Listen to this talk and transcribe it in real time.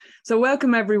So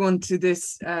welcome everyone to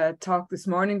this talk this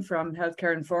morning from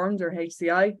Healthcare Informed, or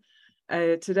HCI.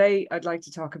 Today I'd like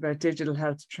to talk about digital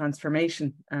health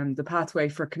transformation and the pathway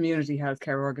for community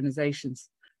healthcare organisations.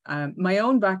 My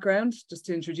own background, just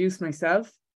to introduce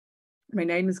myself, my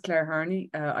name is Claire Harney.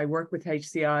 I work with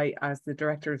HCI as the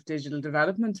Director of Digital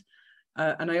Development,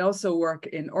 and I also work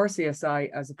in RCSI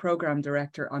as a Programme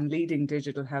Director on leading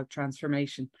digital health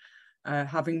transformation.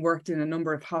 Having worked in a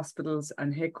number of hospitals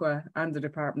and HIQA and the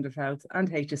Department of Health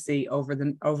and HSE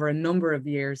over a number of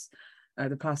years,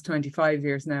 the past 25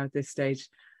 years now at this stage.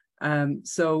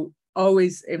 So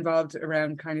always involved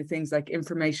around kind of things like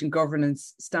information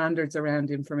governance, standards around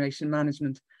information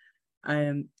management.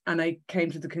 And I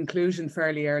came to the conclusion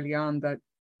fairly early on that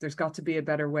there's got to be a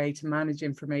better way to manage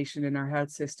information in our health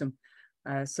system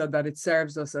so that it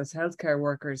serves us as healthcare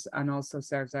workers and also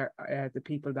serves the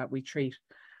people that we treat.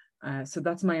 So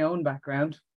that's my own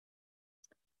background.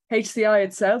 HCI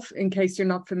itself, in case you're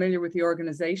not familiar with the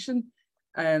organisation,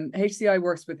 HCI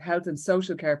works with health and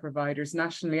social care providers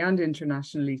nationally and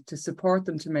internationally to support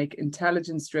them to make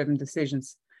intelligence-driven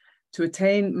decisions to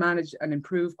attain, manage and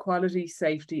improve quality,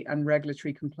 safety and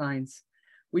regulatory compliance.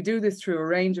 We do this through a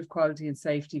range of quality and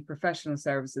safety professional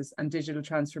services and digital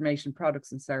transformation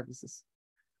products and services.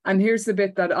 And here's the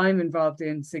bit that I'm involved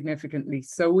in significantly.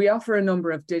 So we offer a number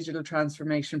of digital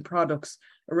transformation products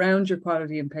around your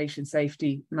quality and patient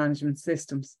safety management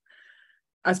systems.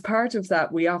 As part of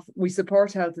that, we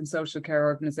support health and social care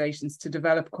organisations to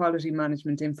develop quality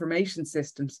management information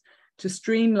systems to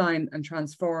streamline and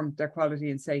transform their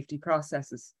quality and safety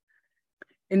processes.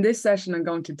 In this session, I'm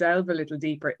going to delve a little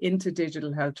deeper into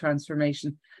digital health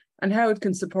transformation and how it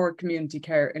can support community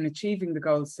care in achieving the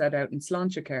goals set out in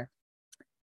Sláintecare.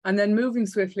 And then moving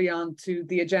swiftly on to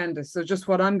the agenda. So just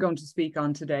what I'm going to speak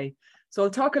on today. So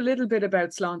I'll talk a little bit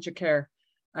about Sláintecare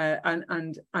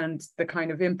and the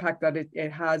kind of impact that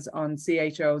it has on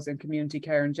CHOs and community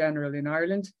care in general in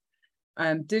Ireland.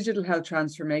 Digital health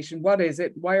transformation, what is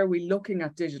it? Why are we looking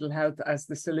at digital health as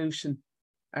the solution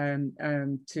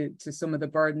to some of the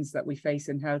burdens that we face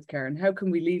in healthcare? And how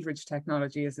can we leverage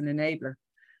technology as an enabler?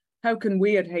 How can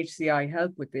we at HCI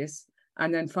help with this?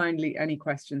 And then finally, any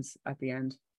questions at the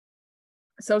end.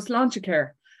 So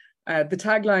Sláintecare, the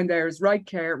tagline there is right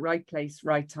care, right place,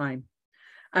 right time.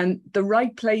 And the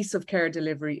right place of care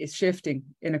delivery is shifting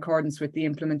in accordance with the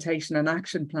implementation and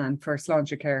action plan for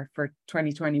Sláintecare for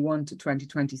 2021 to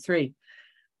 2023.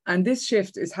 And this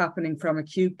shift is happening from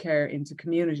acute care into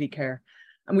community care.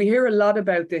 And we hear a lot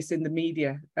about this in the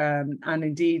media and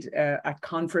indeed at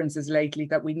conferences lately,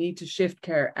 that we need to shift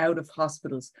care out of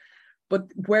hospitals. But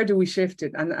where do we shift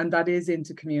it? And that is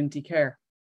into community care.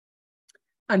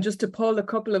 And just to pull a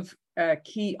couple of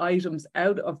key items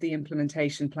out of the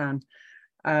implementation plan.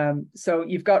 So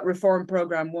you've got Reform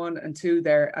Programme 1 and 2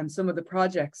 there, and some of the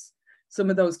projects, some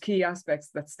of those key aspects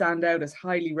that stand out as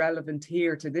highly relevant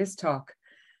here to this talk.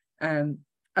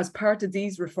 As part of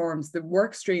these reforms, the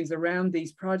work streams around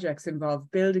these projects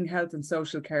involve building health and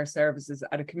social care services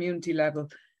at a community level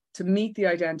to meet the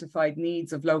identified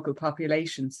needs of local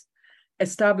populations,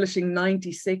 establishing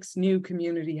 96 new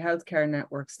community healthcare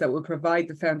networks that will provide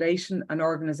the foundation and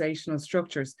organisational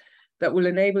structures that will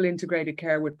enable integrated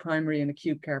care with primary and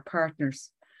acute care partners,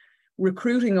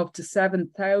 recruiting up to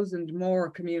 7,000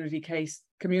 more community-based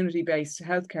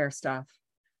healthcare staff,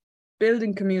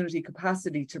 building community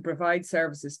capacity to provide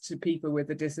services to people with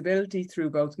a disability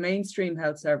through both mainstream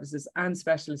health services and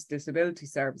specialist disability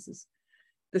services,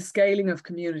 the scaling of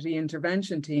community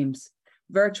intervention teams,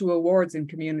 virtual wards and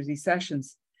community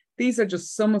sessions. These are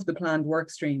just some of the planned work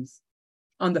streams.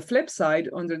 On the flip side,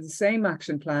 under the same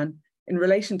action plan, in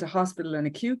relation to hospital and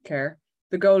acute care,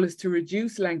 the goal is to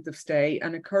reduce length of stay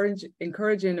and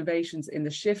encourage innovations in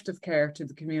the shift of care to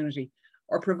the community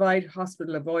or provide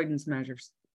hospital avoidance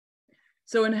measures.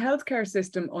 So in a healthcare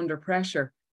system under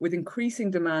pressure, with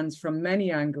increasing demands from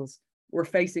many angles, we're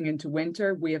facing into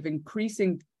winter, we have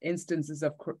increasing instances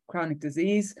of chronic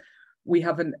disease, we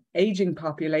have an aging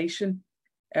population,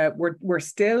 we're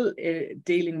still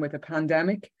dealing with a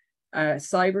pandemic,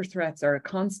 cyber threats are a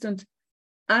constant,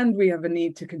 and we have a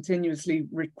need to continuously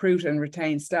recruit and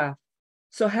retain staff.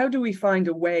 So how do we find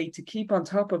a way to keep on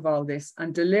top of all this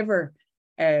and deliver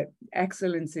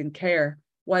excellence in care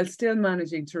while still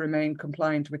managing to remain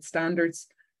compliant with standards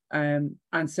and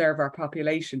serve our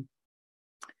population?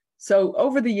 So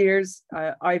over the years,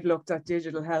 I've looked at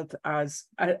digital health as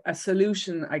a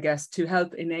solution, I guess, to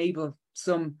help enable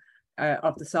some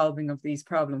of the solving of these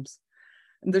problems.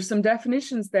 And there's some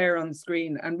definitions there on the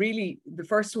screen. And really, the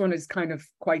first one is kind of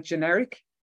quite generic.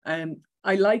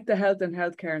 I like the health and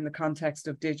healthcare in the context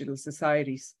of digital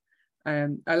societies.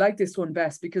 I like this one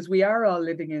best because we are all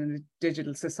living in a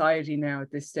digital society now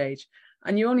at this stage.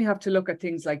 And you only have to look at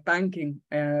things like banking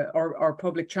or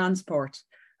public transport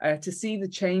to see the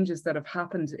changes that have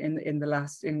happened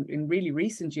in really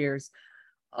recent years.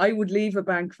 I would leave a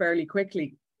bank fairly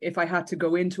quickly if I had to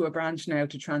go into a branch now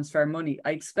to transfer money.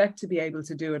 I expect to be able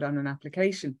to do it on an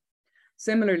application.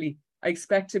 Similarly, I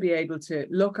expect to be able to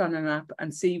look on an app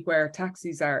and see where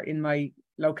taxis are in my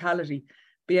locality,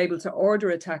 be able to order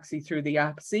a taxi through the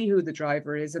app, see who the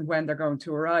driver is and when they're going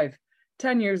to arrive.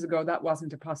 10 years ago, that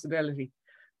wasn't a possibility.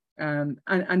 And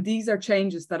these are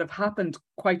changes that have happened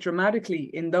quite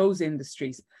dramatically in those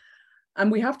industries. And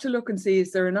we have to look and see,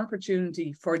 is there an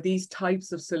opportunity for these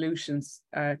types of solutions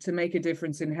to make a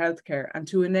difference in healthcare and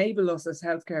to enable us as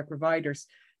healthcare providers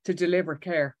to deliver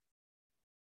care?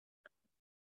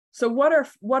 So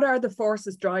what are the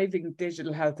forces driving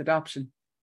digital health adoption?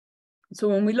 So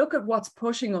when we look at what's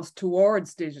pushing us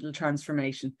towards digital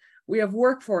transformation, we have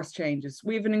workforce changes.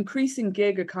 We have an increasing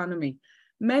gig economy.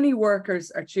 Many workers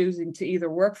are choosing to either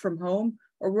work from home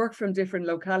or work from different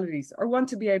localities or want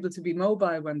to be able to be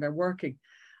mobile when they're working.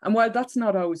 And while that's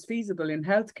not always feasible in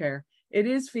healthcare, it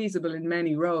is feasible in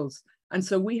many roles. And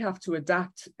so we have to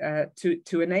adapt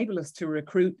to enable us to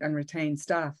recruit and retain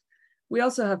staff. We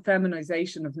also have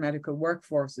feminization of medical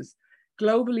workforces.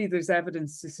 Globally, there's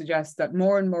evidence to suggest that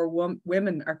more and more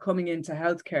women are coming into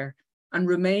healthcare and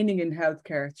remaining in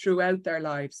healthcare throughout their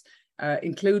lives,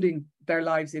 including their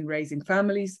lives in raising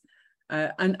families.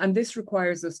 And this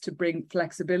requires us to bring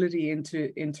flexibility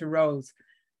into roles.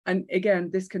 And again,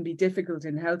 this can be difficult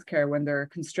in healthcare when there are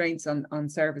constraints on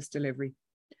service delivery.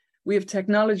 We have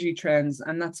technology trends,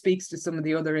 and that speaks to some of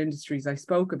the other industries I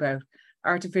spoke about: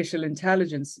 artificial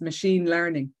intelligence, machine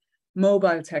learning,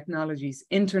 mobile technologies,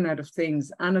 Internet of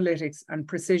Things, analytics, and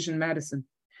precision medicine.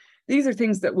 These are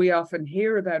things that we often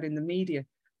hear about in the media,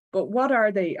 but what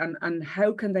are they and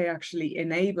how can they actually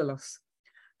enable us?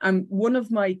 And one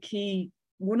of my key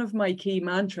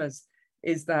mantras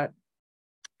is that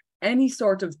any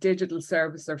sort of digital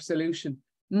service or solution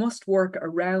must work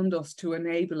around us to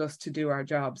enable us to do our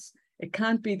jobs. It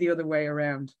can't be the other way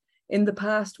around. In the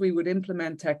past, we would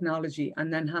implement technology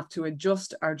and then have to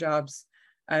adjust our jobs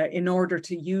in order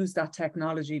to use that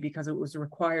technology because it was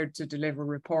required to deliver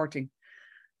reporting.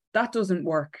 That doesn't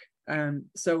work.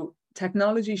 So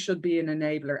technology should be an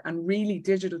enabler, and really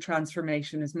digital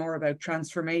transformation is more about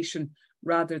transformation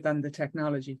rather than the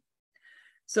technology.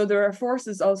 So there are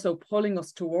forces also pulling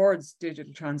us towards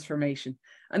digital transformation.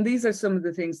 And these are some of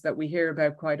the things that we hear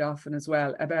about quite often as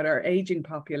well, about our aging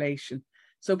population.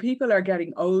 So people are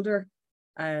getting older.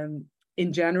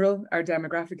 In general, our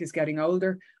demographic is getting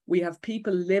older. We have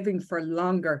people living for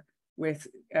longer with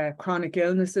chronic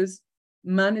illnesses,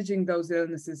 managing those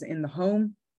illnesses in the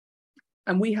home.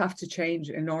 And we have to change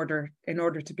in order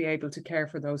to be able to care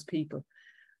for those people.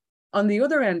 On the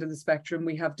other end of the spectrum,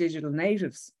 we have digital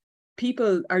natives.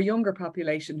 People, our younger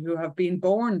population who have been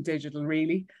born digital,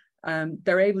 really.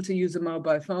 They're able to use a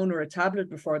mobile phone or a tablet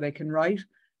before they can write.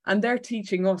 And they're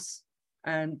teaching us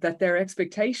that their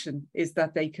expectation is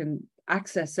that they can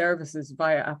access services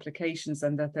via applications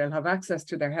and that they'll have access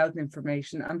to their health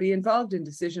information and be involved in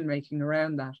decision-making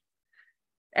around that.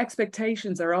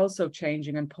 Expectations are also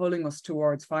changing and pulling us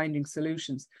towards finding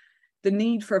solutions. The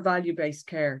need for value-based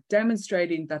care,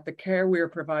 demonstrating that the care we're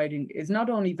providing is not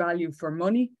only value for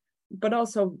money, but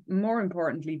also, more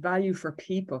importantly, value for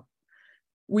people.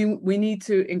 We need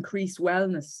to increase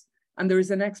wellness, and there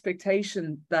is an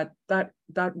expectation that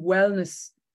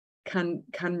wellness can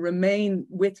remain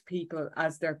with people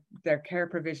as their care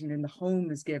provision in the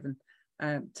home is given,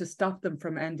 to stop them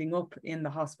from ending up in the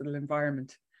hospital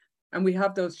environment. And we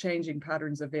have those changing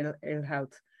patterns of ill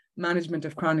health, management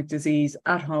of chronic disease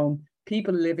at home,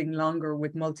 people living longer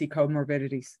with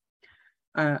multi-comorbidities.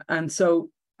 And so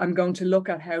I'm going to look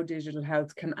at how digital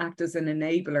health can act as an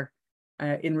enabler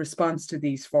in response to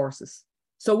these forces.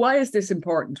 So why is this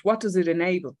important? What does it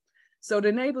enable? So it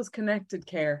enables connected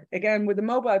care, again, with a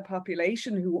mobile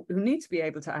population who need to be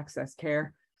able to access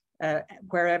care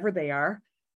wherever they are.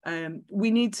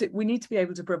 We need to be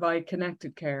able to provide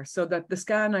connected care so that the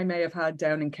scan I may have had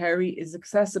down in Kerry is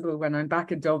accessible when I'm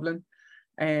back in Dublin,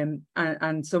 and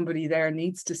somebody there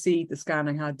needs to see the scan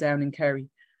I had down in Kerry.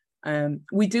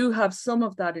 We do have some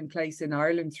of that in place in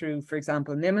Ireland through, for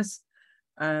example, NIMS.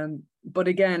 But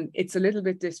again, it's a little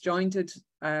bit disjointed.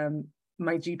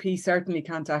 My GP certainly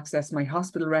can't access my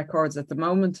hospital records at the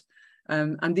moment.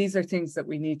 And these are things that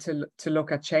we need to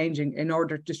look at changing in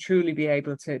order to truly be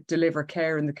able to deliver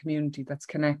care in the community that's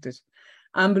connected.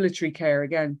 Ambulatory care,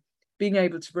 again, being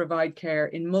able to provide care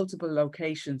in multiple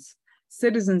locations.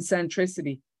 Citizen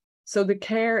centricity, So the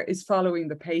care is following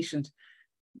the patient.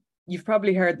 You've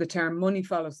probably heard the term money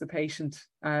follows the patient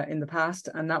in the past,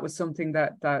 and that was something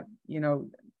that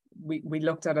we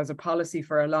looked at as a policy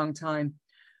for a long time.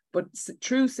 But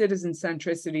true citizen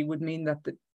centricity would mean that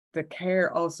the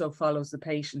care also follows the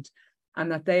patient,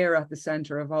 and that they are at the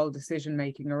center of all decision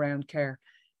making around care.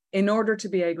 In order to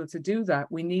be able to do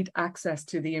that, we need access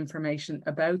to the information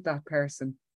about that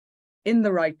person in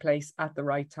the right place at the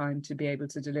right time to be able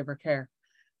to deliver care.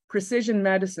 Precision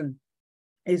medicine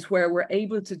is where we're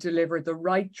able to deliver the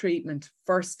right treatment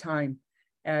first time,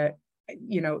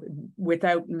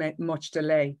 without much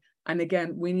delay. And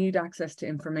again, we need access to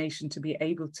information to be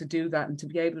able to do that and to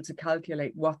be able to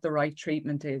calculate what the right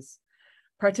treatment is.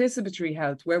 Participatory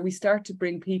health, where we start to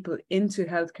bring people into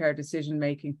healthcare decision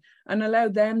making and allow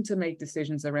them to make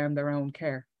decisions around their own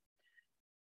care.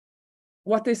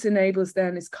 What this enables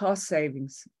then is cost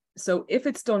savings. So if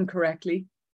it's done correctly,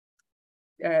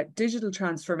 digital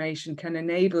transformation can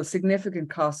enable significant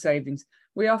cost savings.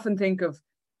 We often think of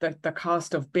the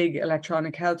cost of big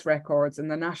electronic health records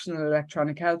and the National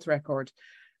Electronic Health Record,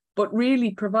 but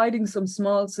really providing some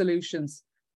small solutions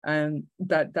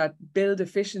that build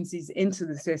efficiencies into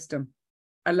the system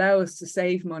allow us to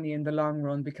save money in the long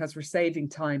run because we're saving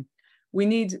time. We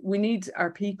need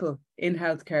our people in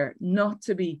healthcare not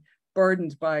to be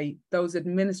burdened by those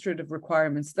administrative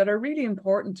requirements that are really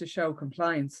important to show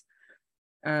compliance.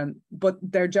 But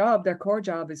their core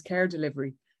job is care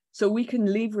delivery. So we can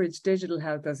leverage digital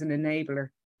health as an enabler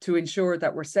to ensure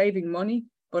that we're saving money,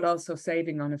 but also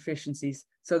saving on efficiencies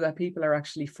so that people are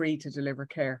actually free to deliver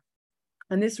care.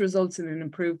 And this results in an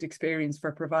improved experience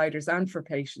for providers and for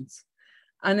patients,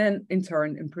 and then in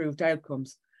turn, improved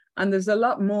outcomes. And there's a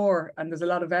lot more, and there's a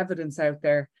lot of evidence out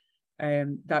there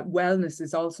that wellness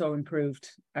is also improved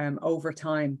over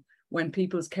time when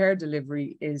people's care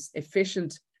delivery is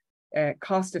efficient,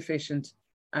 cost efficient,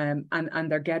 and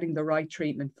they're getting the right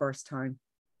treatment first time.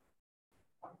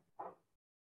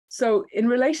 So in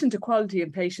relation to quality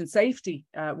and patient safety,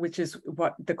 which is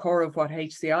what the core of what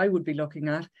HCI would be looking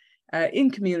at,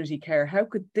 in community care, how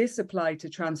could this apply to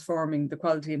transforming the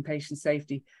quality and patient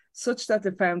safety such that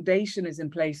the foundation is in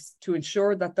place to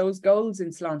ensure that those goals in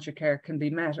Sláinte care can be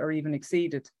met or even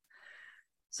exceeded?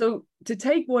 So to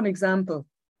take one example,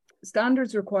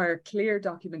 standards require clear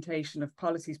documentation of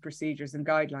policies, procedures and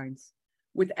guidelines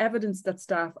with evidence that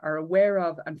staff are aware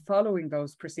of and following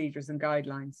those procedures and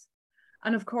guidelines.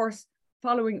 And of course,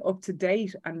 following up to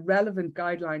date and relevant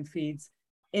guideline feeds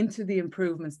into the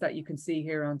improvements that you can see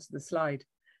here onto the slide.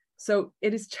 So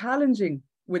it is challenging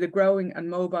with a growing and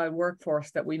mobile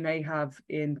workforce that we may have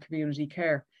in community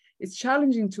care. It's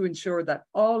challenging to ensure that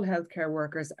all healthcare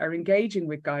workers are engaging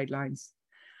with guidelines.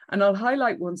 And I'll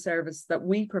highlight one service that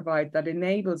we provide that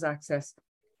enables access,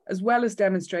 as well as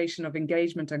demonstration of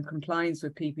engagement and compliance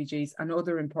with PPGs and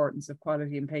other importance of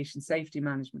quality and patient safety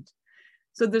management.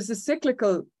 So there's a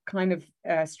cyclical kind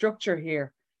of structure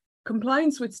here.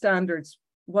 Compliance with standards,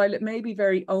 while it may be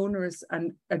very onerous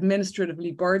and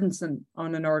administratively burdensome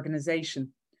on an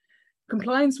organization,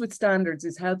 compliance with standards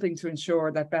is helping to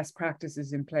ensure that best practice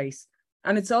is in place.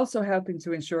 And it's also helping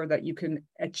to ensure that you can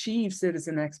achieve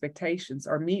citizen expectations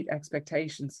or meet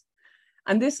expectations.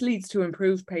 And this leads to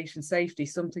improved patient safety,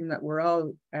 something that we're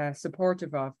all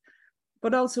supportive of,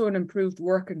 but also an improved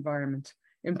work environment,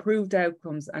 improved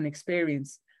outcomes and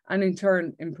experience, and in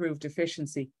turn, improved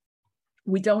efficiency.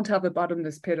 We don't have a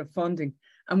bottomless pit of funding,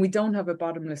 and we don't have a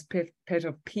bottomless pit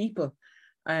of people.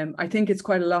 I think it's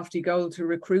quite a lofty goal to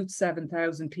recruit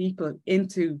 7,000 people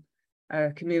into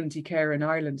community care in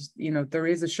Ireland. You know, there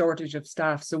is a shortage of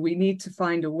staff, so we need to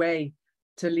find a way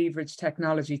to leverage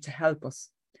technology to help us.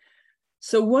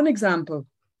 So one example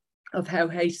of how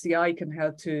HCI can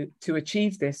help to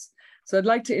achieve this. So I'd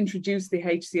like to introduce the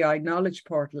HCI Knowledge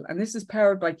Portal, and this is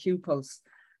powered by QPulse,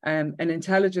 an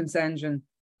intelligence engine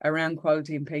around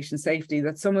quality and patient safety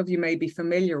that some of you may be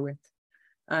familiar with.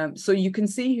 So you can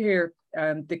see here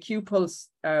the QPulse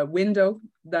window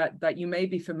that you may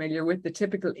be familiar with, the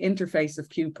typical interface of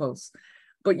QPulse.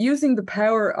 But using the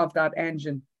power of that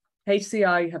engine,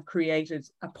 HCI have created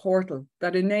a portal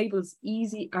that enables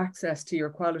easy access to your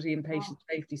quality and patient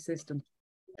safety system.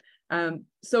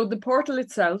 So the portal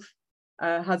itself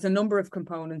has a number of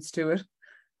components to it.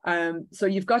 So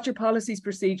you've got your policies,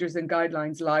 procedures and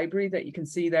guidelines library that you can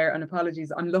see there. And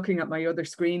apologies, I'm looking at my other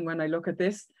screen when I look at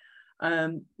this.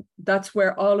 That's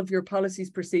where all of your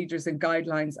policies, procedures and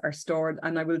guidelines are stored.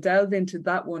 And I will delve into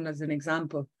that one as an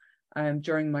example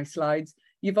during my slides.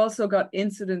 You've also got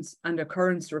incidents and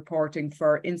occurrence reporting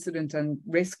for incident and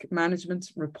risk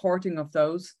management, reporting of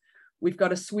those. We've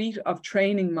got a suite of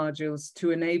training modules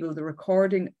to enable the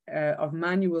recording of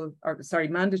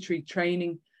mandatory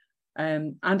training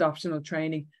and optional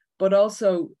training, but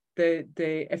also the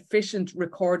efficient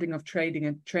recording of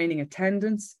training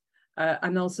attendance,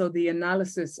 and also the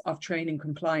analysis of training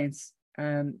compliance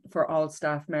for all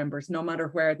staff members, no matter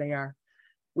where they are.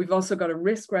 We've also got a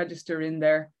risk register in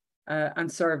there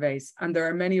and surveys, and there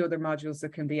are many other modules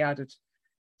that can be added.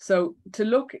 So to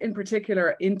look in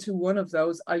particular into one of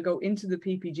those, I'll go into the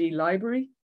PPG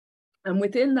library. And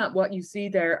within that, what you see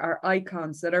there are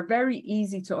icons that are very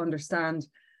easy to understand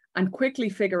and quickly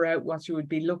figure out what you would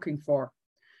be looking for.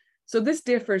 So this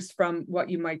differs from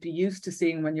what you might be used to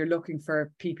seeing when you're looking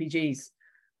for PPGs.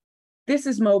 This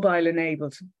is mobile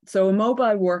enabled. So a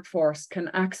mobile workforce can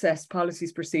access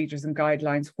policies, procedures, and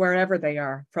guidelines wherever they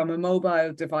are, from a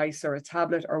mobile device or a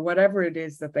tablet or whatever it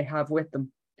is that they have with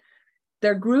them.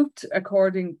 They're grouped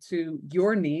according to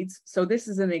your needs. So this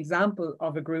is an example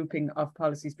of a grouping of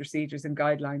policies, procedures, and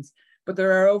guidelines, but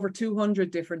there are over 200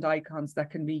 different icons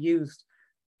that can be used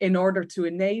in order to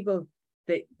enable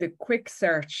the quick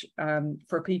search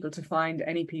for people to find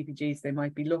any PPGs they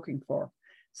might be looking for.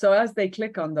 So as they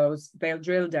click on those, they'll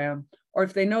drill down, or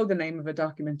if they know the name of a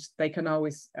document, they can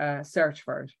always search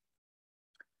for it.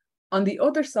 On the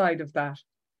other side of that,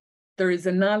 there is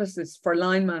analysis for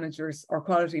line managers or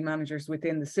quality managers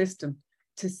within the system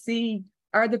to see,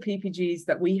 are the PPGs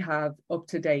that we have up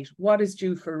to date? What is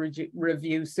due for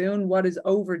review soon? What is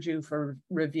overdue for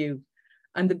review?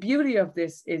 And the beauty of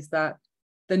this is that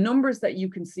the numbers that you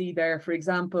can see there, for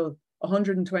example,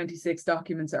 126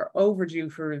 documents are overdue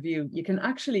for review. You can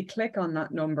actually click on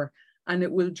that number and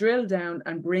it will drill down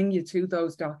and bring you to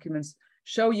those documents,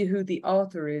 show you who the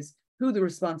author is, who the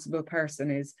responsible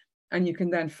person is, and you can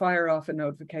then fire off a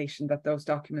notification that those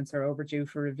documents are overdue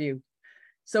for review.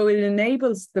 So it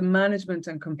enables the management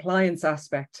and compliance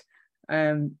aspect.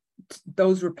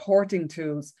 Those reporting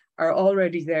tools are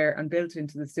already there and built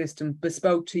into the system,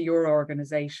 bespoke to your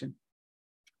organization.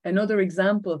 Another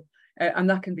example, and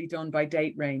that can be done by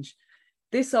date range.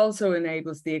 This also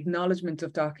enables the acknowledgement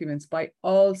of documents by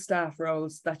all staff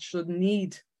roles that should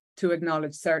need to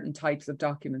acknowledge certain types of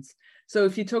documents. So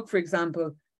if you took, for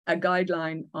example, a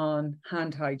guideline on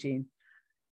hand hygiene,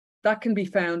 that can be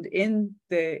found in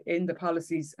the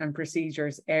policies and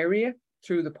procedures area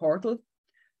through the portal.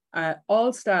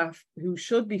 All staff who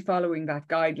should be following that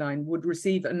guideline would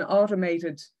receive an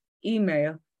automated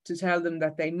email to tell them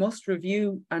that they must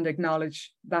review and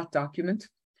acknowledge that document.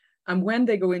 And when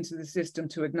they go into the system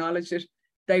to acknowledge it,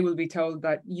 they will be told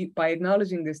that by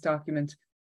acknowledging this document,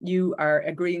 you are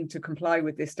agreeing to comply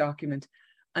with this document.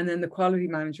 And then the quality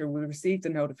manager will receive the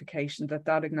notification that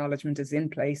that acknowledgement is in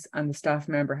place and the staff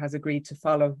member has agreed to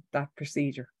follow that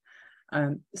procedure.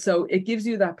 So it gives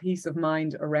you that peace of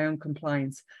mind around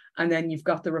compliance. And then you've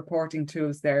got the reporting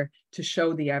tools there to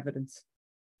show the evidence.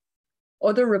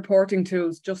 Other reporting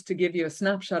tools, just to give you a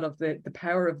snapshot of the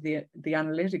power of the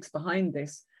analytics behind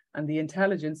this and the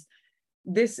intelligence,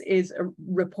 this is a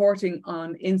reporting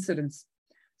on incidents.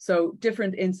 So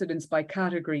different incidents by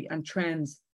category and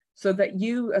trends, so that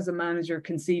you as a manager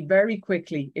can see very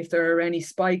quickly if there are any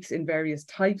spikes in various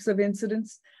types of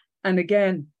incidents. And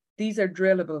again, these are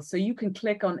drillable. So you can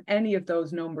click on any of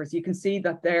those numbers. You can see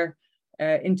that there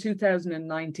in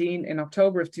 2019, in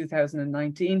October of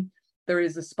 2019, there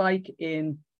is a spike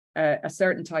in a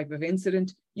certain type of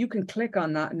incident. You can click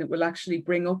on that and it will actually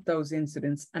bring up those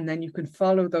incidents, and then you can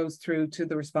follow those through to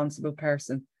the responsible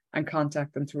person and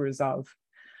contact them to resolve.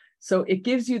 So it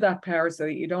gives you that power so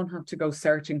that you don't have to go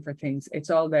searching for things.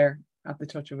 It's all there at the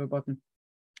touch of a button.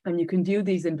 And you can view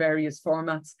these in various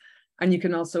formats, and you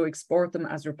can also export them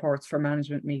as reports for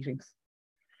management meetings.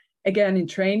 Again, in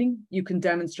training, you can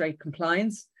demonstrate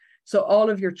compliance. So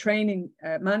all of your training,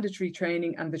 mandatory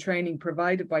training, and the training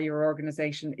provided by your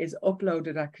organization is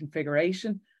uploaded at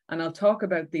configuration. And I'll talk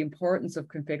about the importance of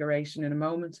configuration in a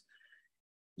moment.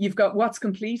 You've got what's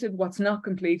completed, what's not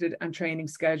completed, and training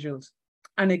scheduled.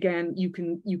 And again, you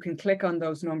can click on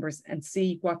those numbers and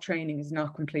see what training is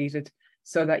not completed,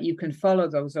 so that you can follow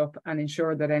those up and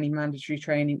ensure that any mandatory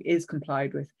training is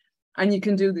complied with. And you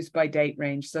can do this by date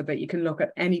range, so that you can look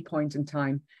at any point in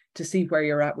time to see where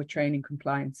you're at with training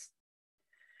compliance.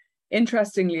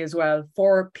 Interestingly as well,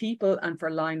 for people and for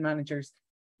line managers,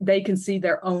 they can see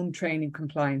their own training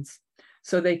compliance.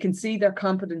 So they can see their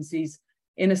competencies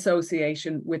in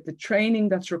association with the training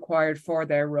that's required for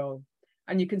their role.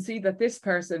 And you can see that this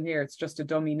person here, it's just a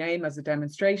dummy name as a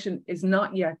demonstration, is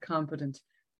not yet competent,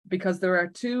 because there are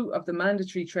 2 of the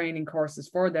mandatory training courses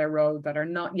for their role that are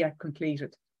not yet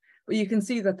completed. But you can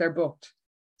see that they're booked.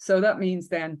 So that means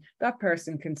then that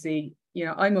person can see you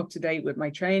know, I'm up to date with my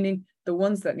training. The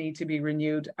ones that need to be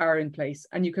renewed are in place.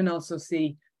 And you can also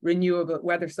see renewable,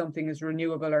 whether something is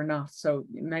renewable or not. So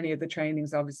many of the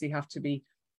trainings obviously have to be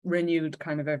renewed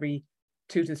kind of every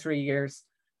 2 to 3 years.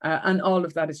 And all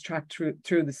of that is tracked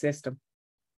through the system.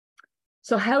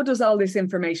 So how does all this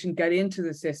information get into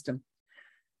the system?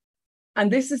 And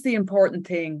this is the important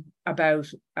thing about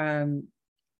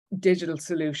digital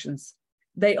solutions.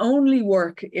 They only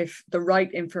work if the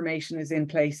right information is in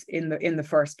place in the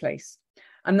first place.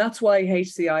 And that's why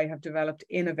HCI have developed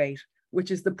Innovate,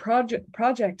 which is the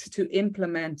project to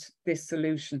implement this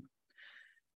solution.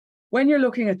 When you're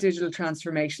looking at digital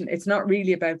transformation, it's not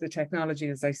really about the technology,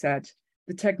 as I said.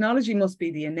 The technology must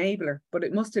be the enabler, but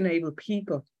it must enable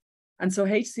people. And so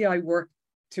HCI work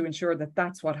to ensure that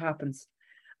that's what happens.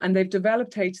 And they've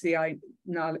developed Innovate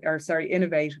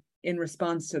in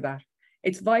response to that.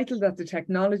 It's vital that the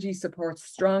technology supports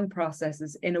strong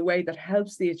processes in a way that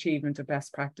helps the achievement of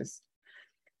best practice.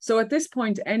 So at this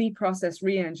point, any process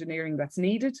re-engineering that's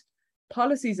needed,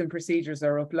 policies and procedures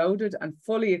are uploaded and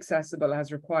fully accessible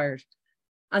as required.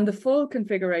 And the full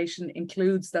configuration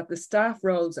includes that the staff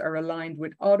roles are aligned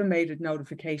with automated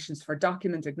notifications for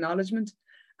document acknowledgement,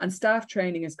 and staff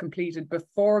training is completed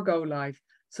before go live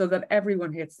so that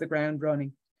everyone hits the ground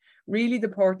running. Really, the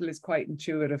portal is quite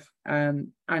intuitive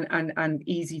and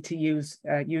easy to use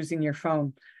using your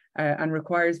phone and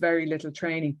requires very little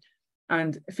training.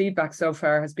 And feedback so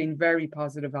far has been very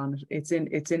positive on it.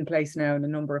 It's in place now in a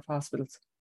number of hospitals.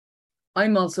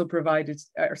 I'm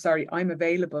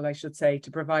available, I should say,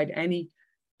 to provide any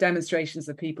demonstrations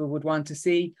that people would want to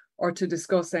see or to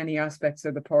discuss any aspects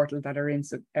of the portal that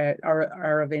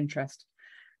are of interest.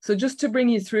 So just to bring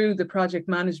you through the project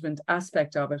management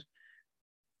aspect of it,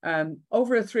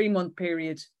 over a 3-month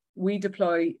period, we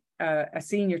deploy a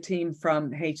senior team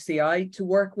from HCI to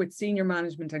work with senior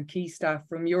management and key staff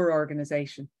from your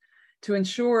organisation to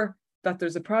ensure that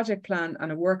there's a project plan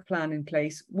and a work plan in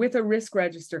place with a risk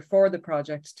register for the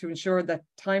project to ensure that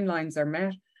timelines are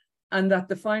met and that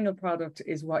the final product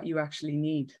is what you actually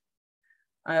need.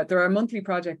 There are monthly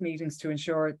project meetings to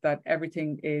ensure that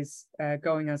everything is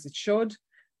going as it should.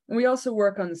 And we also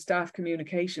work on the staff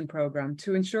communication programme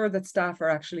to ensure that staff are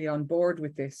actually on board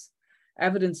with this.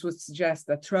 Evidence would suggest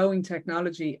that throwing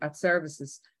technology at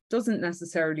services doesn't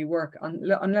necessarily work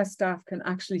unless staff can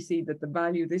actually see that the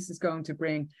value this is going to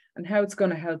bring and how it's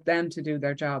going to help them to do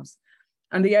their jobs.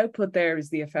 And the output there is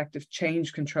the effective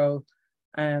change control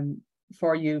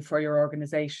for your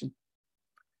organisation.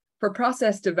 For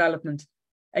process development,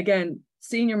 again,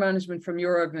 senior management from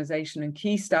your organisation and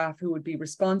key staff who would be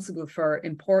responsible for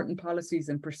important policies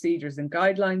and procedures and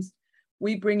guidelines,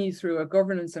 we bring you through a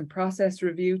governance and process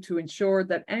review to ensure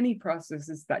that any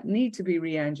processes that need to be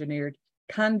re-engineered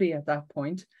can be at that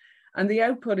point. And the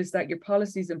output is that your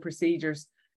policies and procedures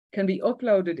can be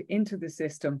uploaded into the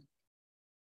system,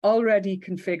 already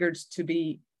configured to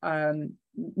be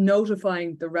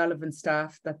notifying the relevant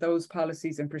staff that those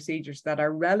policies and procedures that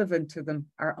are relevant to them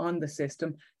are on the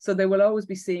system. So they will always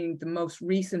be seeing the most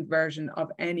recent version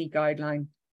of any guideline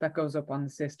that goes up on the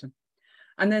system.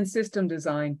 And then system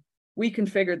design. We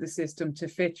configure the system to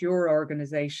fit your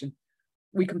organisation.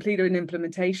 We complete an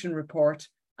implementation report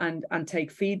and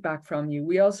take feedback from you.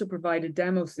 We also provide a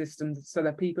demo system so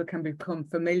that people can become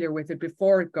familiar with it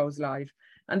before it goes live.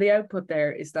 And the output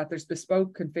there is that there's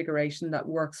bespoke configuration that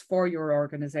works for your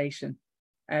organisation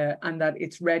and that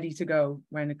it's ready to go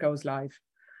when it goes live.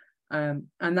 And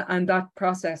that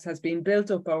process has been built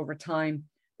up over time,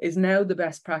 is now the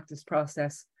best practice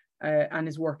process and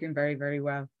is working very, very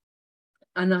well.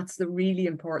 And that's the really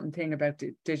important thing about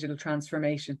digital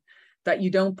transformation, that you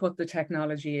don't put the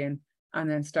technology in and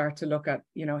then start to look at,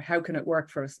 you know, how can it work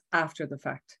for us after the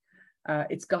fact.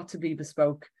 It's got to be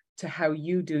bespoke to how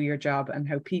you do your job and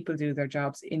how people do their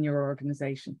jobs in your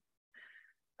organisation.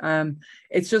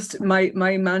 It's just my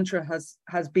mantra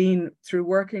has been, through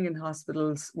working in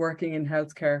hospitals, working in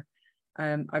healthcare,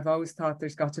 I've always thought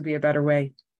there's got to be a better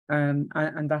way.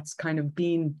 And that's kind of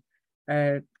been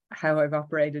how I've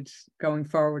operated going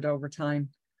forward over time.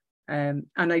 And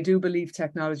I do believe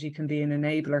technology can be an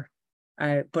enabler,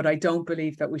 but I don't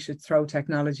believe that we should throw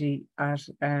technology at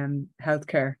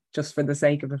healthcare just for the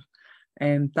sake of it.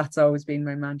 And that's always been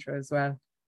my mantra as well.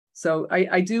 So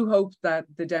I do hope that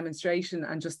the demonstration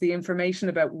and just the information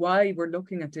about why we're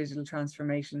looking at digital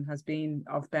transformation has been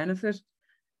of benefit.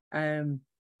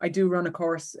 I do run a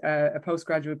course, a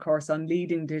postgraduate course on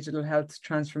leading digital health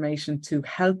transformation to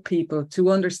help people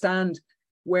to understand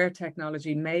where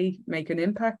technology may make an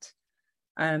impact,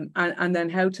 and then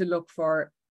how to look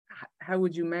for how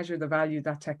would you measure the value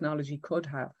that technology could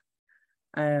have.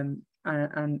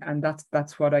 and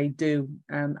that's what I do,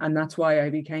 and that's why I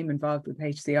became involved with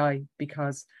HCI,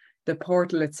 because the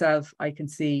portal itself, I can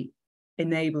see,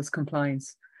 enables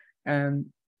compliance.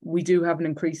 We do have an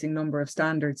increasing number of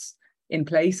standards in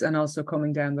place and also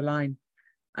coming down the line.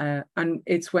 And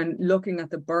it's when looking at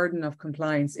the burden of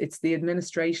compliance, it's the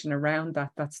administration around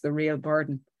that's the real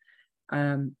burden.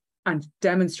 And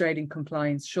demonstrating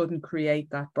compliance shouldn't create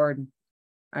that burden.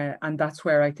 And that's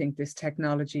where I think this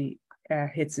technology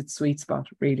hits its sweet spot,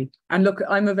 really. And look,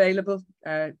 I'm available.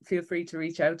 Feel free to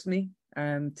reach out to me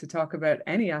to talk about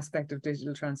any aspect of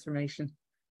digital transformation.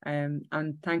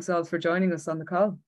 And thanks all for joining us on the call.